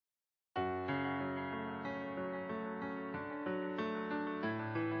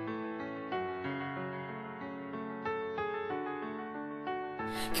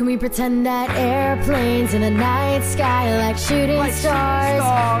Can we pretend that airplanes in the night sky like shooting stars?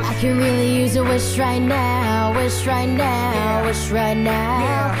 I can really use a wish right now, wish right now, wish right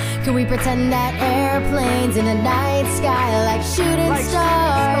now. Can we pretend that airplanes in the night sky like shooting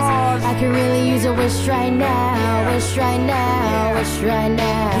stars? I can really use a wish right now, wish right now, wish right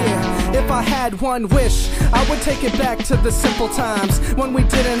now. If I had one wish, I would take it back to the simple times when we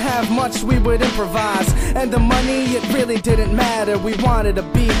didn't have much, we would improvise. And the money, it really didn't matter. We wanted to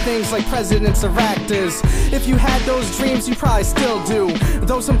be things like presidents or actors. If you had those dreams, you probably still do.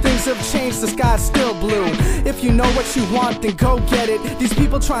 Though some things have changed, the sky's still blue. If you know what you want, then go get it. These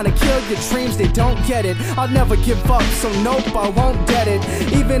people trying to kill your dreams, they don't get it. I'll never give up, so nope, I won't get it.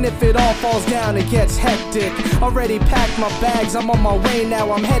 Even if it all falls down and gets hectic. Already packed my bags, I'm on my way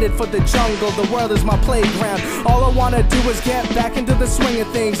now. I'm headed for the jungle, the world is my playground. All I wanna do is get back into the swing of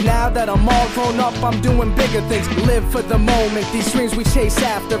things. Now that I'm all grown up, I'm doing bigger things. Live for the moment, these dreams we chase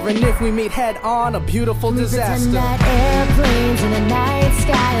after. And if we meet head on, a beautiful disaster. We pretend that airplanes in the night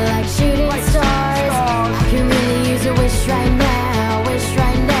sky like shooting stars. I can really use a wish right now, wish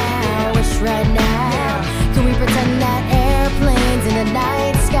right now, wish right now. Can we pretend that airplanes in the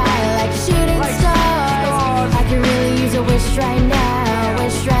night sky like shooting stars? I can really use a wish right now,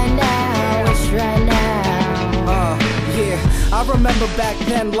 wish right now, wish right now. I remember back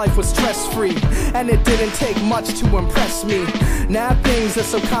then life was stress-free, and it didn't take much to impress me. Now things are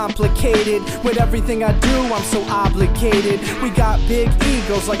so complicated. With everything I do, I'm so obligated. We got big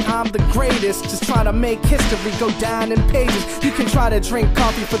egos like I'm the greatest, just trying to make history go down in pages. You can try to drink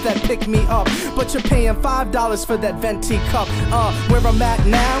coffee for that pick-me-up, but you're paying $5 for that venti cup. Where I'm at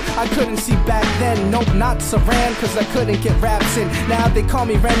now, I couldn't see back then. Nope, not Saran, cause I couldn't get raps in. Now they call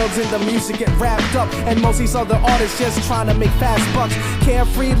me Reynolds and the music get wrapped up. And most these other artists just trying to make fast bucks.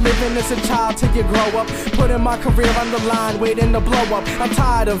 Carefree living as a child till you grow up. Putting my career on the line, waiting to blow up. I'm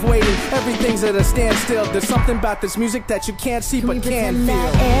tired of waiting, everything's at a standstill. There's something about this music that you can't see but can feel.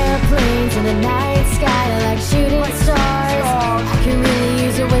 That airplanes in the night sky like shooting stars. I can really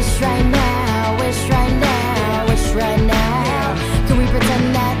use a wish right now, wish right now, wish right now. Can we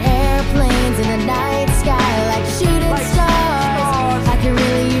pretend that airplanes in the night